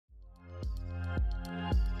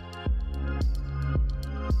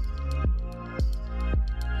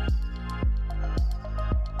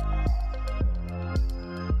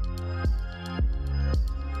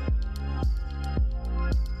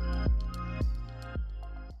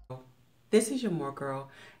This is your More Girl,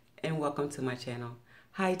 and welcome to my channel.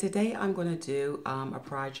 Hi, today I'm going to do a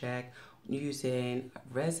project using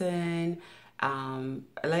resin.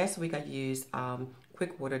 Last week I used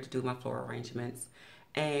quick water to do my floral arrangements,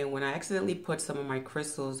 and when I accidentally put some of my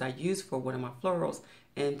crystals I used for one of my florals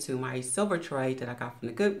into my silver tray that I got from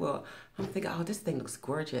the Goodwill, I'm thinking, oh, this thing looks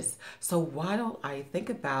gorgeous. So why don't I think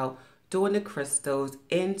about doing the crystals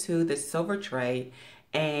into the silver tray,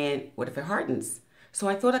 and what if it hardens? So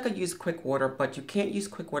I thought I could use quick water, but you can't use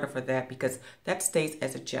quick water for that because that stays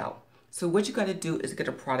as a gel. So what you got to do is get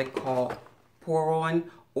a product called pour-on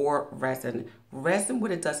or resin. Resin,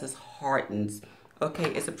 what it does is hardens. Okay,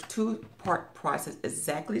 it's a two-part process,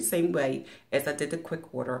 exactly the same way as I did the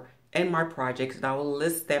quick water in my projects, and I will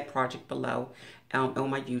list that project below on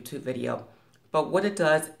my YouTube video. But what it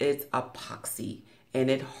does is epoxy, and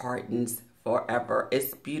it hardens forever.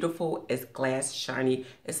 It's beautiful, it's glass shiny,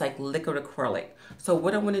 it's like liquid acrylic. So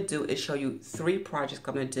what I'm going to do is show you three projects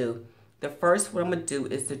I'm going to do. The first one I'm going to do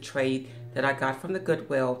is the tray that I got from the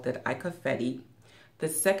Goodwill that I confetti. The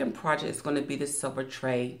second project is going to be the silver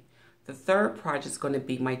tray. The third project is going to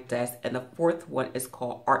be my desk, and the fourth one is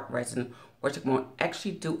called art resin, which I'm going to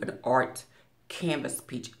actually do an art canvas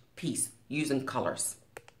piece using colors.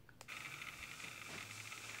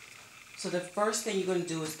 So the first thing you're going to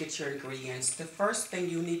do is get your ingredients. The first thing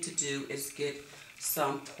you need to do is get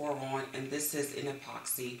some pour-on, and this is an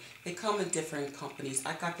epoxy. They come in different companies.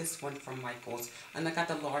 I got this one from Michael's, and I got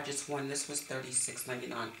the largest one. This was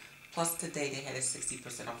 $36.99. Plus today they had a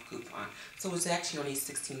 60% off coupon. So it was actually only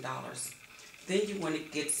 $16. Then you want to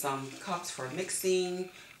get some cups for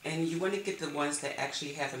mixing, and you want to get the ones that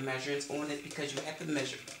actually have the measurements on it because you have to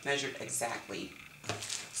measure exactly.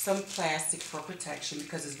 Some plastic for protection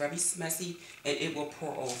because it's very messy and it will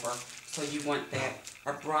pour over. So you want that.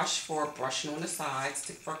 A brush for brushing on the sides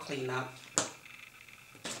for cleanup.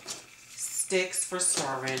 Sticks for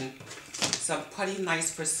stirring. Some putty knives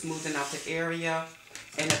for smoothing out the area.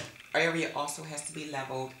 And the area also has to be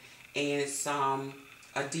leveled. And some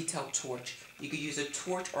a detailed torch. You can use a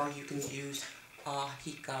torch or you can use a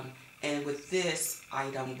heat gun. And with this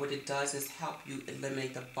item, what it does is help you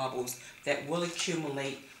eliminate the bubbles that will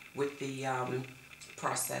accumulate with the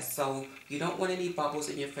process. So you don't want any bubbles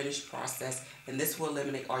in your finished process, and this will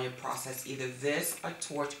eliminate all your process. Either this, a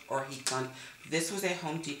torch, or a heat gun. This was at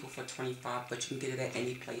Home Depot for $25, but you can get it at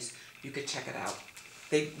any place. You could check it out.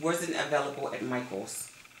 They wasn't available at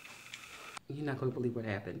Michael's. You're not going to believe what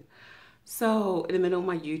happened. So in the middle of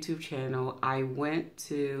my YouTube channel, I went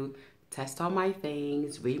to test all my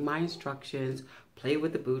things, read my instructions, play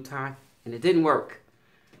with the bouton, and it didn't work.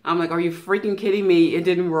 I'm like, are you freaking kidding me? It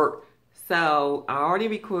didn't work. So I already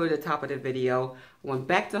recorded the top of the video. I went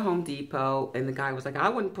back to Home Depot, and the guy was like, I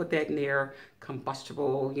wouldn't put that near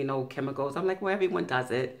combustible, chemicals. I'm like, well, everyone does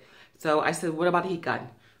it. So I said, what about a heat gun?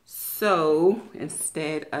 So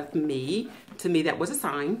instead of me, to me that was a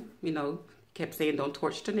sign, kept saying don't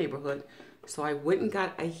torch the neighborhood. So I went and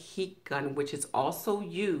got a heat gun, which is also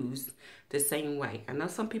used the same way. I know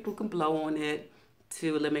some people can blow on it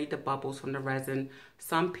to eliminate the bubbles from the resin.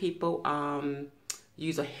 Some people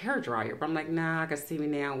use a hair dryer, but I'm like, nah, I can see me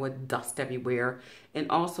now with dust everywhere. And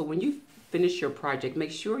also, when you finish your project,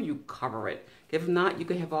 make sure you cover it. If not, you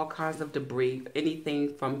can have all kinds of debris,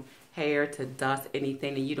 anything from hair to dust,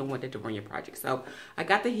 anything, and you don't want that to ruin your project. So I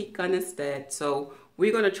got the heat gun instead. So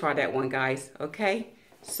we're gonna try that one, guys, okay?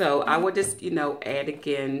 So I will just, add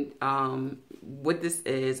again what this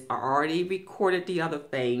is. I already recorded the other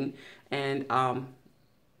thing, and,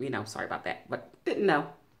 sorry about that, but didn't know.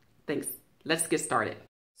 Thanks. Let's get started.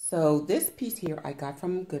 So this piece here I got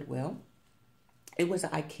from Goodwill. It was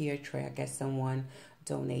an IKEA tray. I guess someone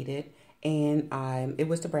donated, and it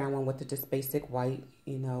was the brown one with the just basic white,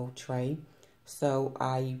 tray. So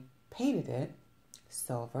I painted it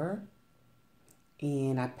silver.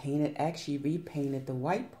 And I actually repainted the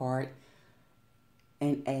white part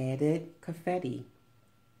and added confetti.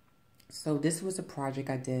 So this was a project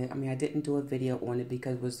I did. I didn't do a video on it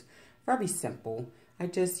because it was very simple. I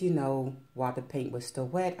just, while the paint was still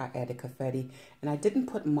wet, I added confetti. And I didn't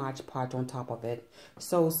put Mod Podge on top of it.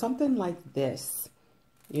 So something like this,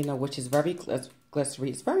 which is very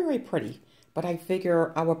glittery. It's very, very pretty. But I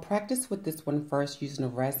figure I will practice with this one first using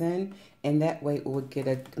the resin, and that way it will get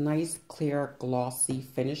a nice, clear, glossy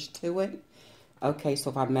finish to it. Okay, so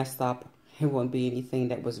if I messed up, it won't be anything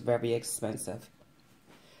that was very expensive.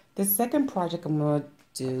 The second project I'm going to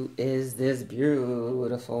do is this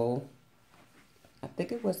beautiful, I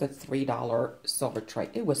think it was a $3 silver tray.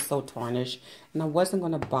 It was so tarnished, and I wasn't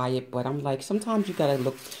going to buy it, but I'm like, sometimes you got to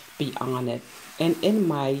look beyond it. And in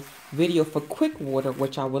my video for quick water,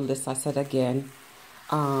 which I will list, I said again,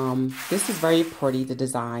 This is very pretty, the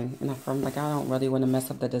design, and I'm like, I don't really want to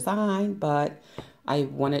mess up the design, but I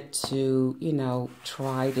wanted to, you know,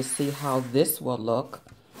 try to see how this will look,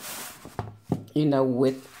 you know,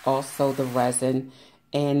 with also the resin.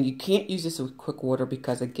 And you can't use this with quick water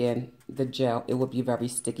because, again, the gel, it will be very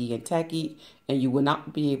sticky and tacky, and you will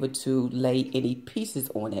not be able to lay any pieces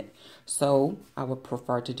on it. So I would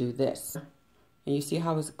prefer to do this. And you see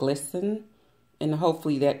how it's glistening? And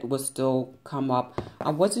hopefully that will still come up. I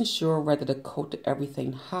wasn't sure whether to coat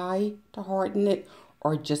everything high to harden it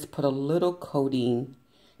or just put a little coating,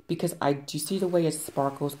 because do you see the way it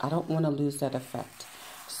sparkles? I don't want to lose that effect.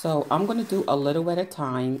 So I'm going to do a little at a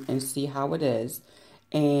time and see how it is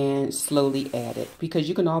and slowly add it, because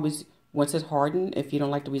you can always, once it's hardened, if you don't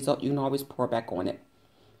like the result, you can always pour back on it.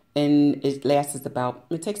 And it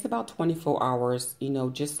takes about 24 hours, you know,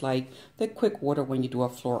 just like the quick water when you do a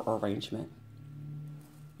floor arrangement.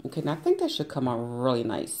 Okay, now I think that should come out really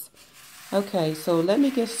nice. Okay, so let me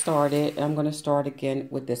get started. I'm going to start again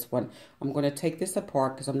with this one. I'm going to take this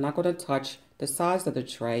apart because I'm not going to touch the sides of the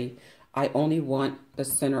tray. I only want the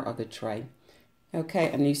center of the tray. Okay,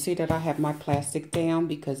 and you see that I have my plastic down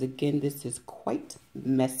because, again, this is quite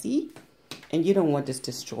messy. And you don't want this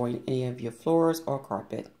destroying any of your floors or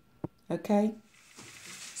carpet. Okay?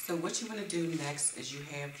 So what you want to do next is you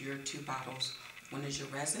have your two bottles. One is your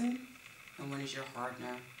resin and one is your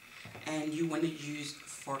hardener. And you want to use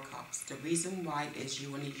 4 cups. The reason why is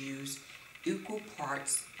you want to use equal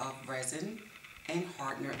parts of resin and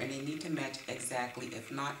hardener, and they need to match exactly.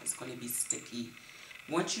 If not, it's going to be sticky.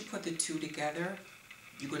 Once you put the two together,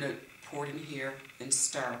 you're going to pour it in here and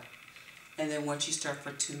stir. And then once you stir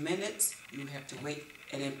for 2 minutes, you have to wait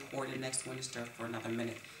and then pour the next one and stir for another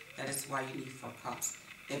minute. That is why you need 4 cups.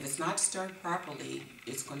 If it's not stirred properly,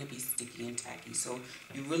 it's going to be sticky and tacky. So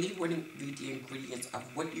you really want to read the ingredients of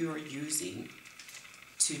what you're using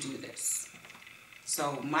to do this.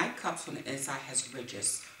 So my cups on the inside has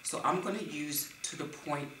ridges. So I'm going to use to the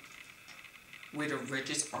point where the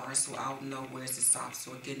ridges are, so I'll know where's the stop.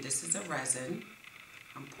 So again, this is a resin.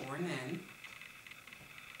 I'm pouring in.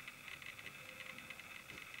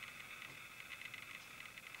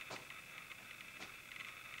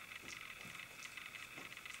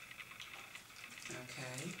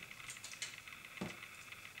 Okay.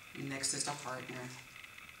 Next is the hardener.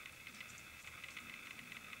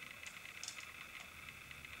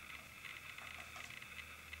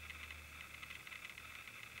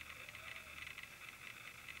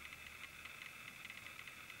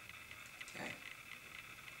 Okay.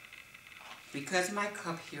 Because my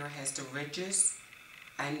cup here has the ridges,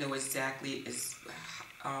 I know exactly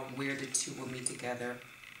where the two will meet together,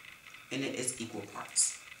 and it is equal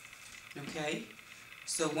parts. Okay?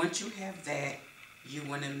 So once you have that, you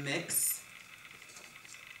want to mix,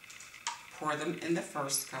 pour them in the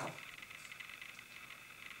first cup.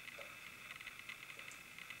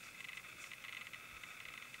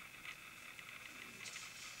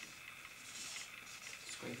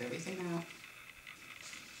 Scrape everything out.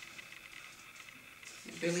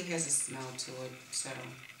 It really has a smell to it, so.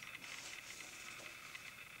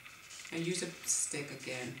 And use a stick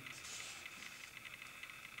again.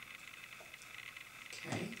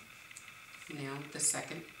 Okay, now the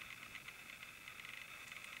second.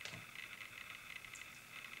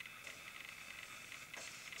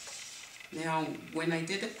 Now, when I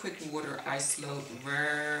did the quick water, I slowed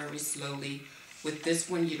very slowly. With this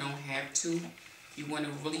one, you don't have to. You want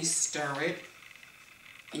to really stir it,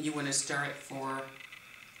 and you want to stir it for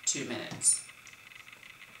 2 minutes.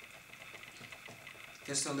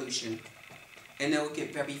 The solution. And it will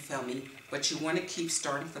get very filmy, but you want to keep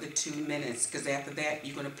stirring for the 2 minutes, because after that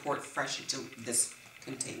you're going to pour it fresh into this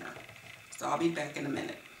container. So I'll be back in a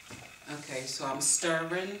minute. Okay, so I'm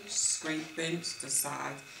stirring, scraping the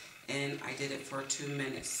side, and I did it for 2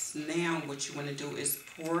 minutes. Now what you want to do is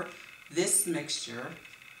pour this mixture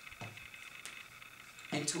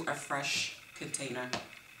into a fresh container.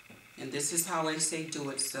 And this is how I say do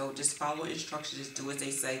it, so just follow instructions, just do as they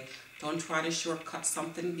say. Don't try to shortcut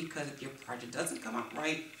something, because if your project doesn't come out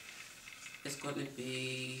right, it's going to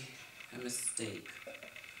be a mistake.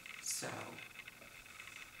 So,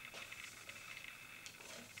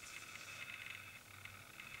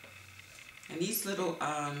 and these little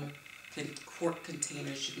quart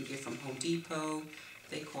containers you can get from Home Depot.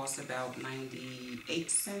 They cost about 98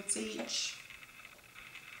 cents each.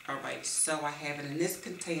 Alright, so I have it in this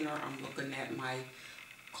container. I'm looking at my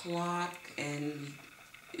clock, and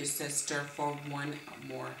it says stir for 1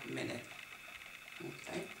 more minute.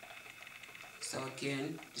 Okay. So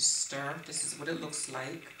again, just stir. This is what it looks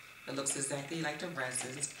like. It looks exactly like the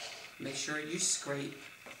resins. Make sure you scrape,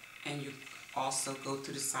 and you also go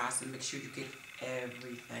through the sides and make sure you get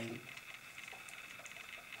everything.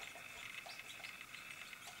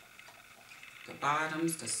 The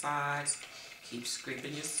bottoms, the sides, keep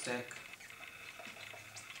scraping your stick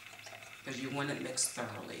because you want it mixed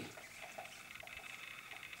thoroughly.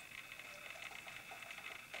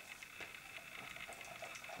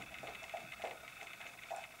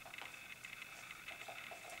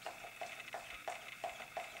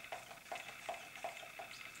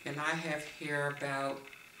 And I have here about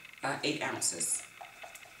 8 ounces.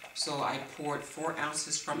 So I poured 4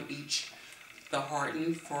 ounces from each, the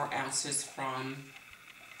hardened, 4 ounces from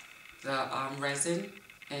the resin,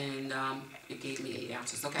 and it gave me 8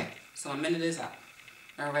 ounces. Okay, so a minute is up.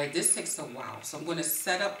 All right, this takes a while. So I'm going to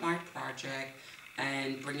set up my project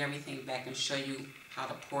and bring everything back and show you how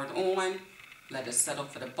to pour it on, let it settle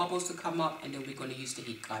for the bubbles to come up, and then we're going to use the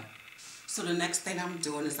heat gun. So the next thing I'm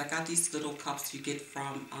doing is I got these little cups you get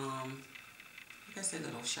from, like I said,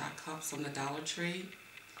 little shot cups from the Dollar Tree.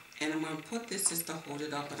 And I'm going to put this just to hold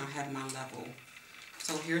it up, and I have my level.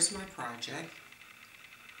 So here's my project.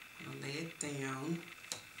 I'm going to lay it down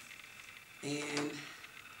and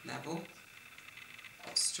level,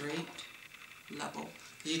 straight, level.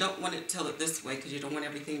 You don't want to tilt it this way because you don't want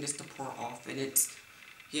everything just to pour off. And it's,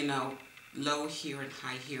 you know, low here and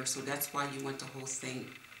high here. So that's why you want the whole thing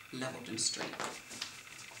leveled and straight.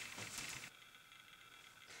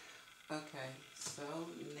 Okay, so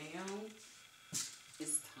now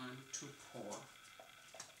it's time to pour.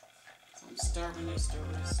 So I'm stirring. I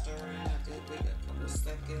did wait a couple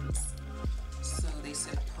seconds. So they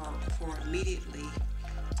said pour immediately.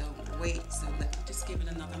 Don't wait. So let me just give it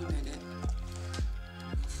another minute.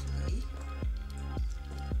 Hopefully.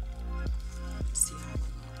 Let's see how it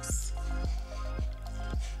looks.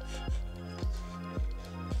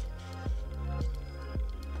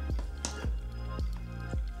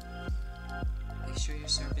 Make sure your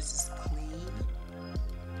surface is clean.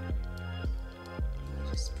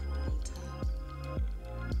 Just pour on top.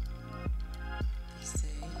 They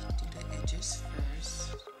say do the edges first.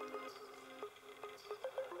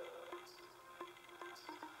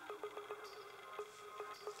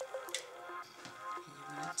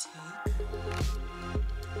 And you're going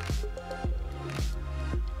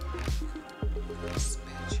to take a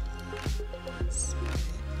spatula, spread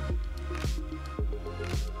it.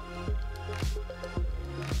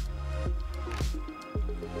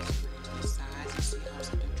 To the sides, you see how it's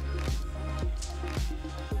going to drip.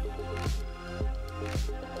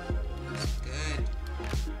 Looks good.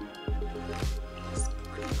 It's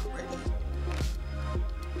pretty already.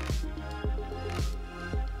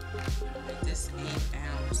 This 8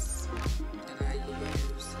 ounce that I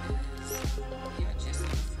use is, just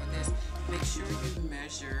enough for this. Make sure you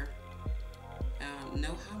measure,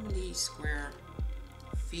 know how many square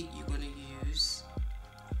feet you're going to use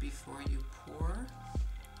before you pour,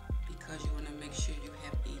 because you want to make sure you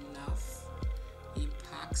have enough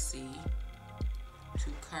epoxy to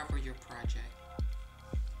cover your project.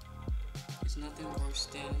 There's nothing worse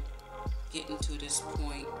than getting to this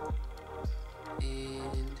point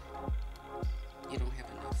and you don't have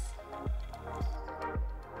enough.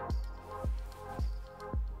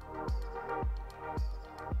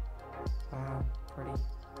 Wow, pretty.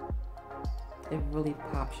 It really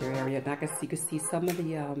pops your area. And you can see some of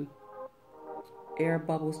the air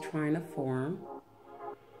bubbles trying to form.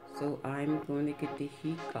 So I'm going to get the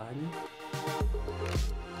heat gun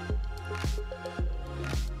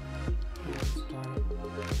and start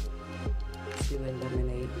to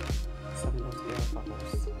eliminate some of those air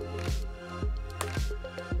bubbles.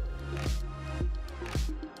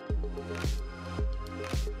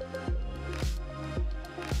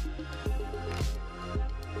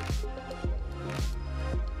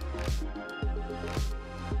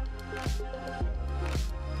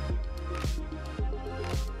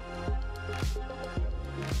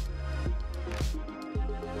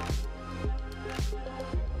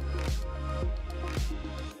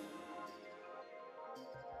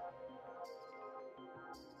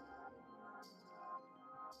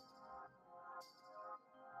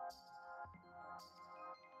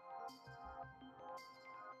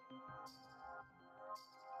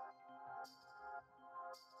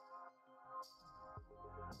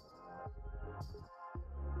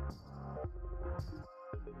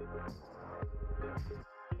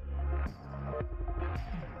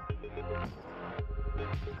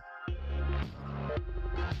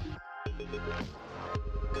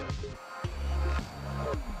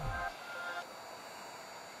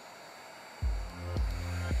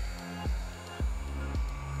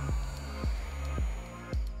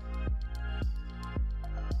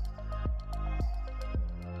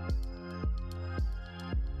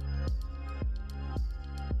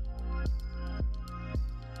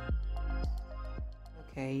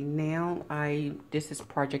 Okay, now this is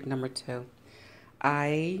project number 2.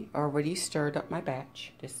 I already stirred up my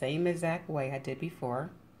batch the same exact way I did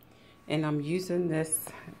before. And I'm using this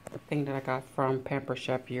thing that I got from Pamper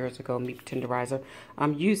Chef years ago, meat tenderizer.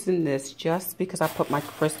 I'm using this just because I put my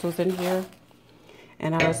crystals in here.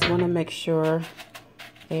 And I just want to make sure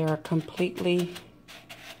they are completely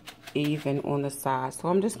even on the side. So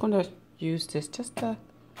I'm just going to use this just to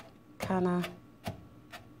kind of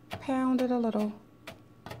pound it a little.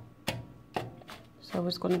 So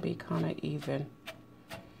it's going to be kind of even.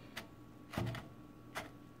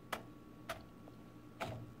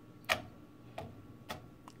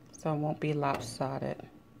 So it won't be lopsided.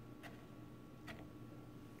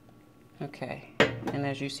 Okay, and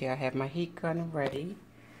as you see, I have my heat gun ready.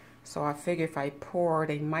 So I figure if I pour,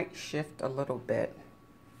 they might shift a little bit.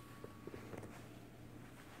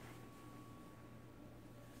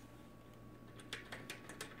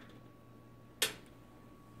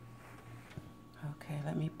 Okay,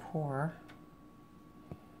 let me pour.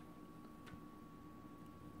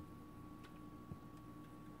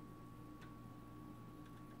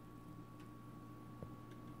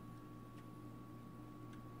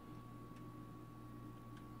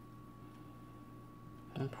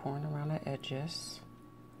 I'm pouring around the edges.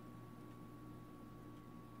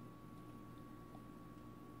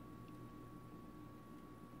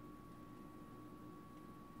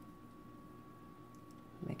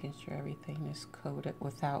 Making sure everything is coated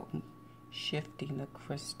without shifting the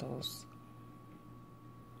crystals.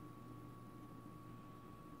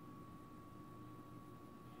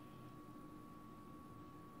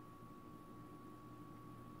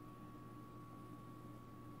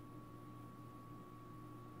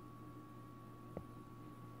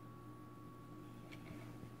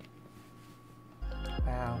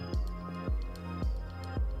 Wow.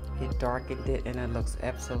 It darkened it and it looks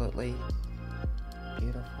absolutely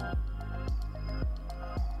beautiful.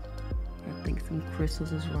 I think some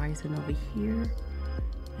crystals is rising over here.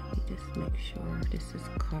 Let me just make sure this is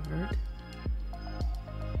covered.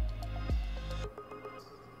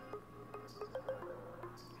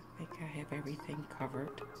 I think I have everything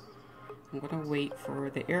covered. I'm gonna wait for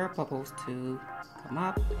the air bubbles to come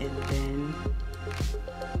up and then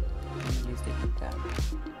I'm gonna use the heat gun.